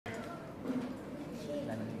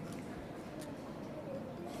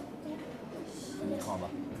อบอ่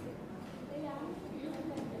ะ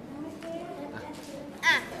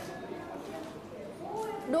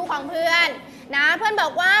ดูของเพื่อนนะเพื่อนบอ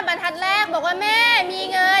กว่าบรรทัดแรกบอกว่าแม่มี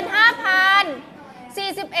เงิน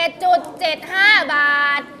 5,041.75 บา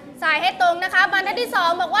ทใส่ให้ตรงนะคะบรรทัดที่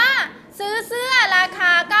2บอกว่าซื้อเสื้อราค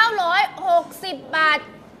า960 บาท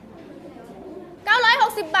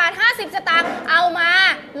50 สตางค์เอามา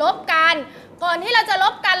ลบกันก่อนที่เราจะล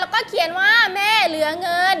บกันเราก็เขียนว่าแม่เหลือเ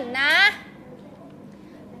งินนะ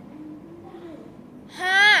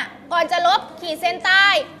5ก่อนจะลบขีดเส้นใต้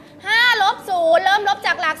5 ลบ 0เริ่มลบจ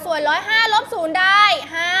ากหลักส่วน105 ลบ 0ได้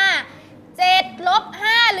5 7 ลบ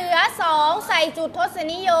 5เหลือ2ใส่จุดทศ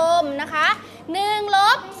นิยมนะคะ1 ล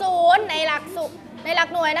บ 0ในหลัก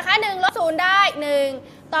หน่วยนะคะ1 ลบ 0ได้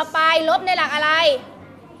1ต่อไปลบในหลักอะไร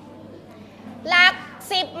หลัก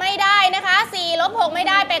10ไม่ได้นะคะ4 ลบ 6ไม่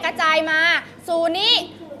ได้ไปกระจายมา0นี้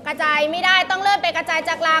กระจายไม่ได้ต้องเริ่มไปกระจาย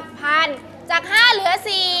จากหลักพันจาก5เหลือ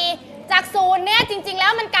4จาก0เนี่ยจริงๆแล้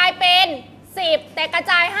วมันกลายเป็น10แต่กระ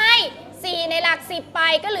จายให้4ในหลัก10ไป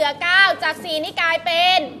ก็เหลือ9จาก4นี่กลายเป็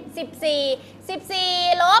น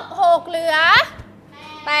14ลบ6เหลือ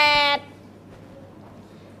8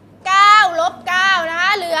 9 ลบ 9นะคะ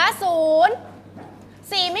เหลือ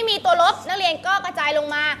0 4ไม่มีตัวลบนักเรียนก็กระจายลง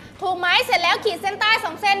มาถูกไหมเสร็จแล้วขีดเส้นใต้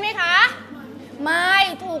2เส้นไหมคะไม่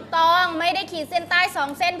ถูกต้องไม่ได้ขีดเส้นใต้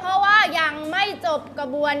2เส้นเพราะว่ายังไม่จบกระ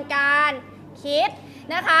บวนการคิด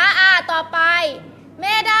นะคะต่อไปแ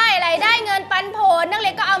ม่ได้อะไรได้เงินปันผลนักเรี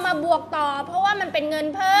ยนก็เอามาบวกต่อเพราะว่ามันเป็นเงิน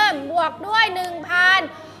เพิ่มบวกด้วย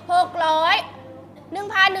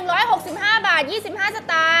 1,165 บาท 25 ส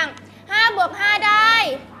ตางค์5บวก 5 ได้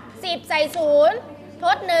10ใส่0ท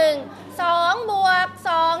ด1 2บวก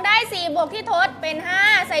2ได้4บวกที่ทดเป็น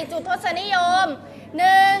5ใส่จุดทศนิยม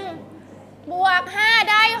1บวก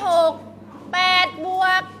5ได้6 8บว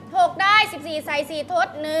ก6ได้14ใส่4ทด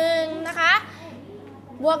1นะคะ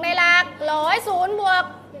บวกในหลัก0บวก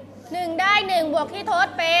1ได้1บวกที่ทด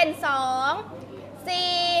เป็น2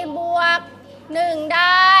 4บวก1ไ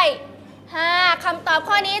ด้5คำตอบ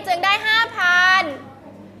ข้อนี้จึงได้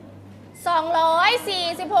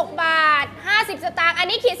 5,246 บาท 50 สตางค์อัน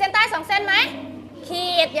นี้ขีดเส้นใต้2เส้นไหมขี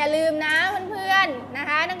ดอย่าลืมนะเพื่อนๆนะ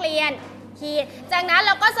คะนักเรียนขีดจากนั้นเ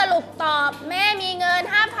ราก็สรุปตอบแม่มีเงิน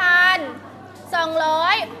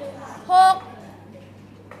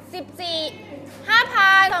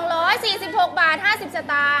 5,246 บาท 50 ส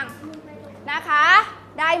ตางค์นะคะ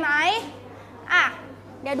ได้ไหม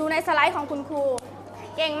เดี๋ยวดูในสไลด์ของคุณครู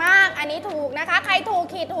เก่งมากอันนี้ถูกนะคะใครถูก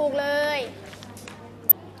ขีดถูกเลย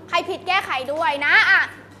ใครผิดแก้ไขด้วยนะ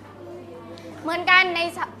เหมือนกันใน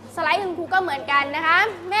สไลด์คุณครูก็เหมือนกันนะคะ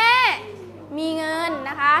แม่มีเงิน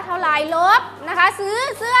นะคะเท่าไหร่ลบนะคะซื้อ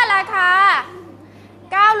เสื้อราคา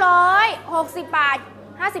960 บาท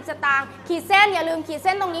 50 สตางค์ขีดเส้นอย่าลืมขีดเ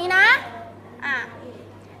ส้นตรงนี้นะ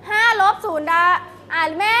5 ลบ 0ได้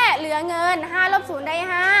แม่เหลือเงิน5 ลบ 0ได้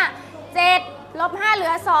5 7 ลบ 5เหลื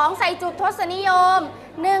อ2ใส่จุดทศนิยม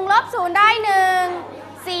1 ลบ 0ได้1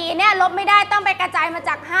 4เนี่ยลบไม่ได้ต้องไปกระจายมาจ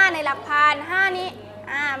าก5ในหลักพัน5นี้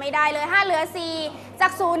ไม่ได้เลย5เหลือ4จา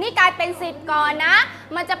ก0นี่กลายเป็น10ก่อนนะ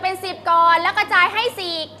มันจะเป็น10ก่อนแล้วกระจายให้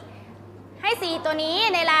4ตัวนี้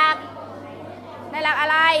ในหลักอะ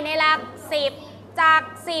ไรในหลัก10จาก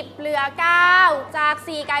10เหลือ9จาก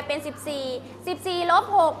4กลายเป็น14ลบ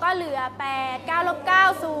6ก็เหลือ8 9ลบ9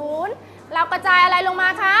 0เรากระจายอะไรลงมา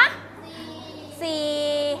คะ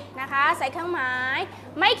4นะคะใส่เครื่องหมาย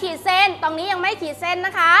ไม่ขีดเส้นตรงนี้ยังไม่ขีดเส้นน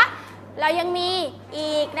ะคะเรายังมี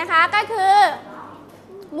อีกนะคะก็คือ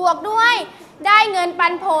บวกด้วยได้เงินปั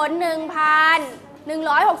นผล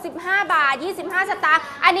 1,165 บาท 25 สตางค์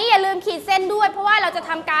อันนี้อย่าลืมขีดเส้นด้วยเพราะว่าเราจะ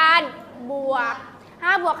ทำการบวก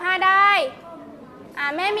5บวก5ได้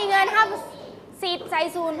แม่มีเงิน10ใส่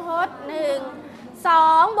0ทด1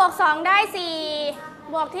 2บวก2ได้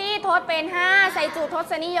4บวกที่ทดเป็น5ใส่จุดท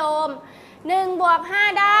ศนิยม1บวก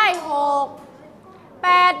5ได้6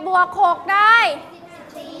 8บวก6ได้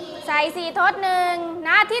ใส่4ทด1น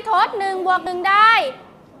ะที่ทด1บวก1ได้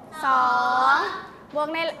2บวก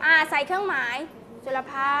ในใส่เครื่องหมายจุล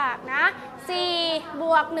ภาคนะ4บ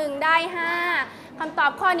วก1ได้5คำตอ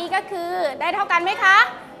บข้อนี้ก็คือได้เท่ากันไหมคะ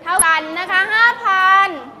เท่ากันนะคะ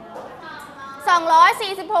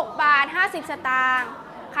 5,246 บาท 50 สตางค์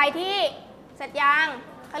ใครที่เสร็จยัง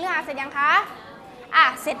เขาเรื่องเสร็จยังคะ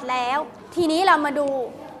เสร็จแล้วทีนี้เรามาดู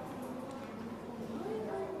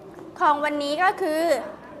ของวันนี้ก็คือ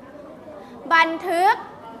บันทึก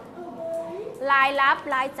รายรับ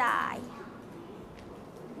รายจ่าย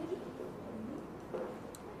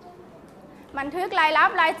บันทึกรายรับ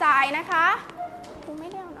รายจ่ายนะคะครูไม่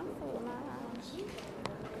ได้เอาหนังสือม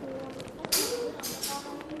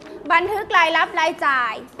า บันทึกรายรับรายจ่า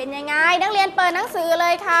ยเป็นยังไงนักเรียนเปิดหนังสือเล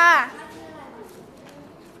ยค่ะ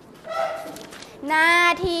หน้า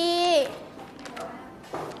ที่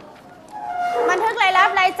บันทึกรายรับ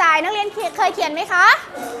รายจ่ายนักเรียนเคยเขียนไหมคะ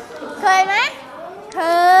เคยไหมเค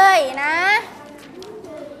ยนะ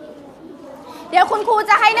เดี๋ยวคุณครู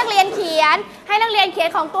จะให้นักเรียนเขียน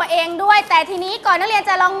ของตัวเองด้วยแต่ทีนี้ก่อนนักเรียน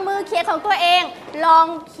จะลองมือเขียนของตัวเองลอง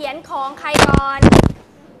เขียนของใครก่อน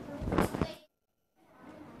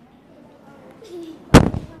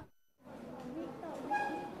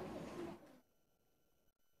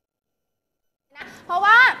นะเพราะ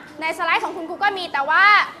ว่าในสไลด์ของคุณครูก็มีแต่ว่า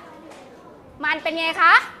มันเป็นไงค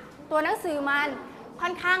ะตัวหนังสือมันค่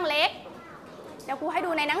อนข้างเล็กเดี๋ยวครูให้ดู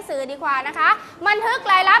ในหนังสือดีกว่านะคะบันทึก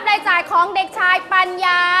รายรับรายจ่ายของเด็กชายปัญญ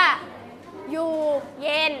าอยู่เ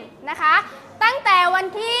ย็นนะคะตั้งแต่วัน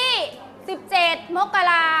ที่17 มก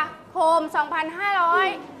ราคม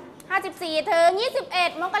 2554 ถึง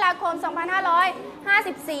 21 มกราคม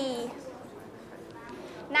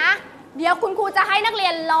 2554 นะเดี๋ยวคุณครูจะให้นักเรี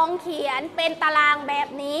ยนลองเขียนเป็นตารางแบบ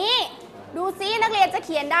นี้ดูซินักเรียนจะเ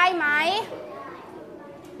ขียนได้ไหม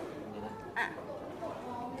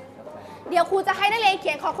เดี๋ยวครูจะให้นักเรียนเ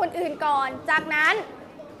ขียนของคนอื่นก่อนจากนั้น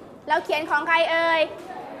เราเขียนของใครเอ่ย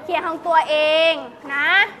เขียนของตัวเองนะ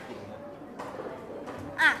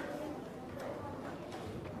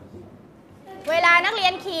เวลานักเรีย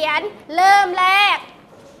นเขียนเริ่มแรก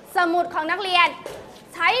สมุดของนักเรียน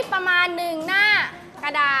ใช้ประมาณ1 หน้ากร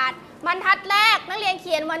ะดาษบรรทัดแรกนักเรียนเ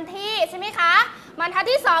ขียนวันที่ใช่ไหมคะบรรทัด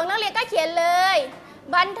ที่2นักเรียนก็เขียนเลย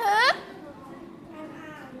บันทึก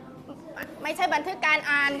ไม่ใช่บันทึกการ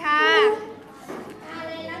อ่านค่ะ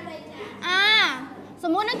ส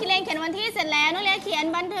มมุตินักเรียนเขียนวันที่เสร็จแล้วนักเรียนเขียน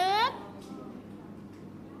บันทึก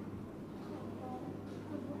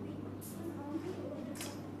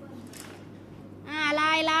ร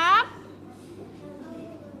ายรับ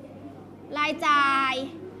รายจ่าย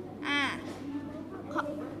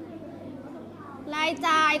ราย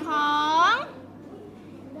จ่ายของ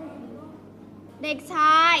เด็กช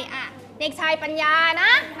ายเด็กชายปัญญาน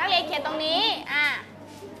ะนักเรียนเขียนตรงนี้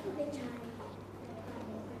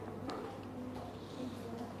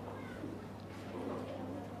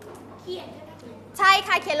ใช่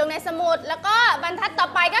ค่ะเขียนลงในสมุดแล้วก็บรรทัดต่อ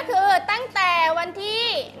ไปก็คือตั้งแต่วันที่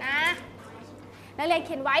นะนักเรียนเ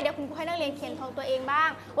ขียนไว้เดี๋ยวคุณครูให้นักเรียนเขียนของตัวเองบ้าง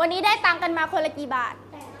วันนี้ได้ตังค์กันมาคนละกี่บาท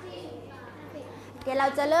เดี๋ยวเรา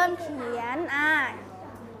จะเริ่มเขียน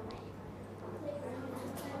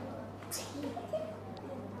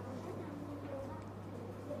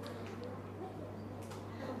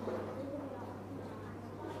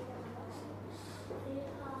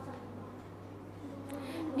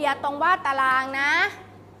เดี๋ยวตรงวาดตารางนะ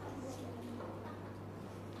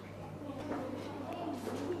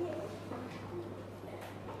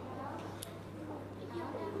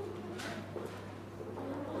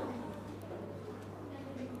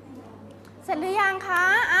เสร็จหรือยังคะ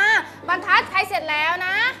บรรทัดใครเสร็จแล้วน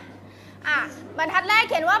ะบรรทัดแรก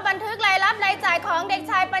เขียนว่าบันทึกรายรับรายจ่ายของเด็ก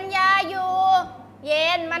ชายปัญญาอยู่เย็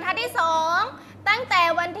นบรรทัดที่2ตั้งแต่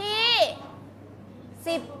วันที่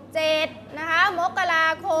17นะคะมกรา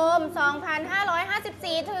คม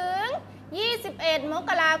 2554 ถึง 21 ม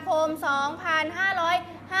กราคม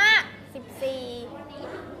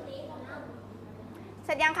 2554 เส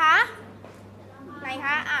ร็จยังคะไหนค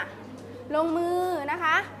ะลงมือนะค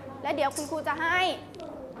ะแล้วเดี๋ยวคุณครูจะให้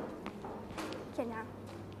เขียนยัง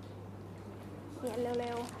เขียนเ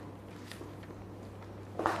ร็วๆ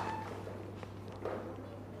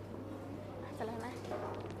จะเลยไหม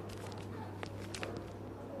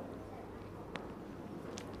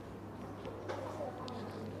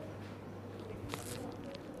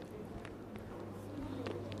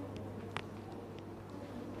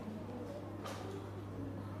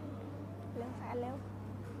เร็วแฟนเร็ว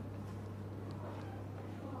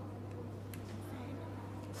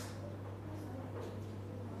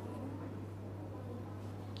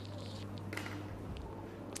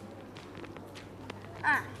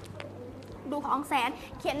ดูของแสน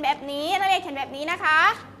เขียนแบบนี้นักเรียนเขียนแบบนี้นะคะ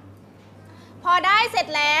พอได้เสร็จ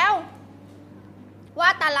แล้ววา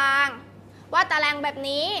ดตารางแบบ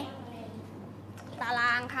นี้ตาร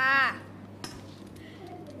างค่ะ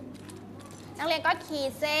นักเรียนก็ขี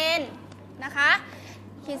ดเส้นนะคะ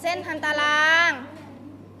ขีดเส้นทำตาราง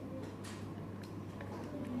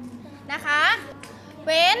นะคะเ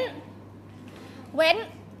ว้น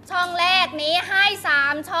ช่องแรกนี้ให้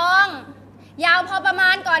3 ช่องยาวพอประมา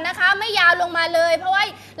ณก่อนนะคะไม่ยาวลงมาเลยเพราะว่า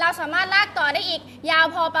เราสามารถลากต่อได้อีกยาว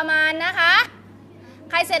พอประมาณนะคะ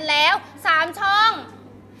ใครเสร็จแล้ว3 ช่อง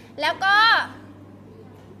แล้วก็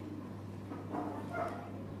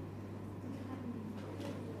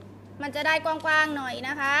มันจะได้กว้างๆหน่อยน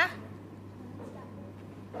ะคะ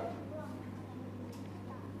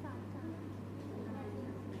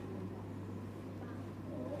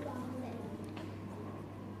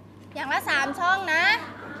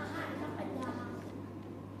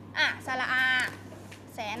สระอา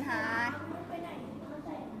แสนหาย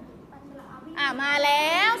มาแ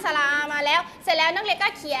ล้วสระอามาแล้วเสร็จแล้วนักเรียนก็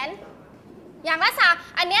เขียนอย่างละ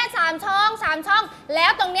อันเนี้ย3 ช่อง3 ช่องแล้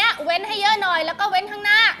วตรงเนี้ยเว้นให้เยอะหน่อยแล้วก็เว้นข้างห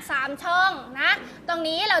น้า3 ช่องนะตรง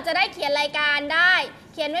นี้เราจะได้เขียนรายการได้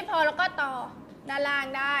เขียนไม่พอแล้วก็ต่อด้านล่าง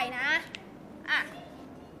ได้นะ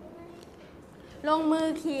ลงมือ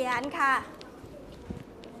เขียนค่ะ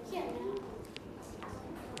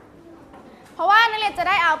เพราะว่านักเรียนจะ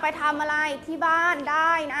ได้เอาไปทำอะไรที่บ้านไ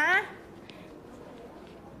ด้นะ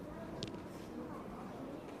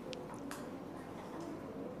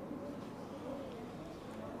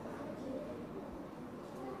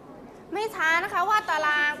ไม่ช้านะคะว่าตาร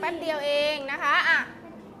างแป๊บเดียวเองนะคะ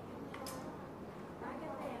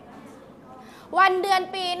วันเดือน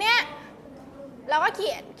ปีเนี่ยเราก็เ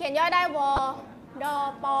ขียนย่อได้วด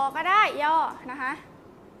ปก็ได้ย่อนะคะ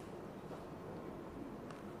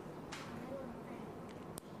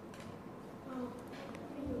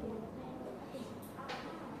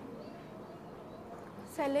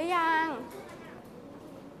เสร็จหรือยัง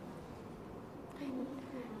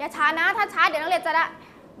อย่าช้านะถ้าช้าเดี๋ยวนักเรีย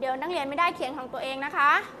นไม่ได้เขียนของตัวเองนะค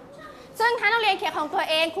ะซึ่งถ้านักเรียนเขียนของตัว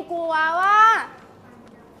เองครูกลัวว่า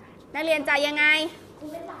นักเรียนจะยังไง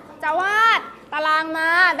จะวาดตารางมา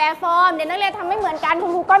แบบฟอร์มเดี๋ยวนักเรียนทำไม่เหมือนกันคุ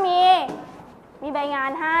ณครูก็มีใบงา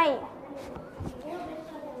นให้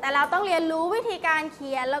แต่เราต้องเรียนรู้วิธีการเ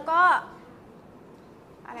ขียนแล้วก็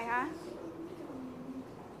อะไรคะ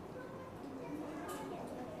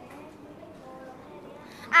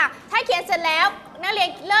ถ้าเขียนเสร็จแล้วนักเรียน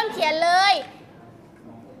เริ่มเขียนเลย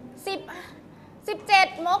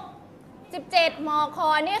17 มค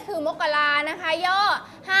นี่คือมกรานะคะย่อ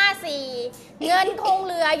54เงินคงเ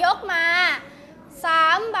หลือยกมา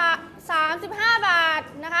35 บาท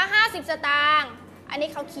นะคะ50 สตางค์อันนี้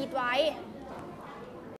เขาคิดไว้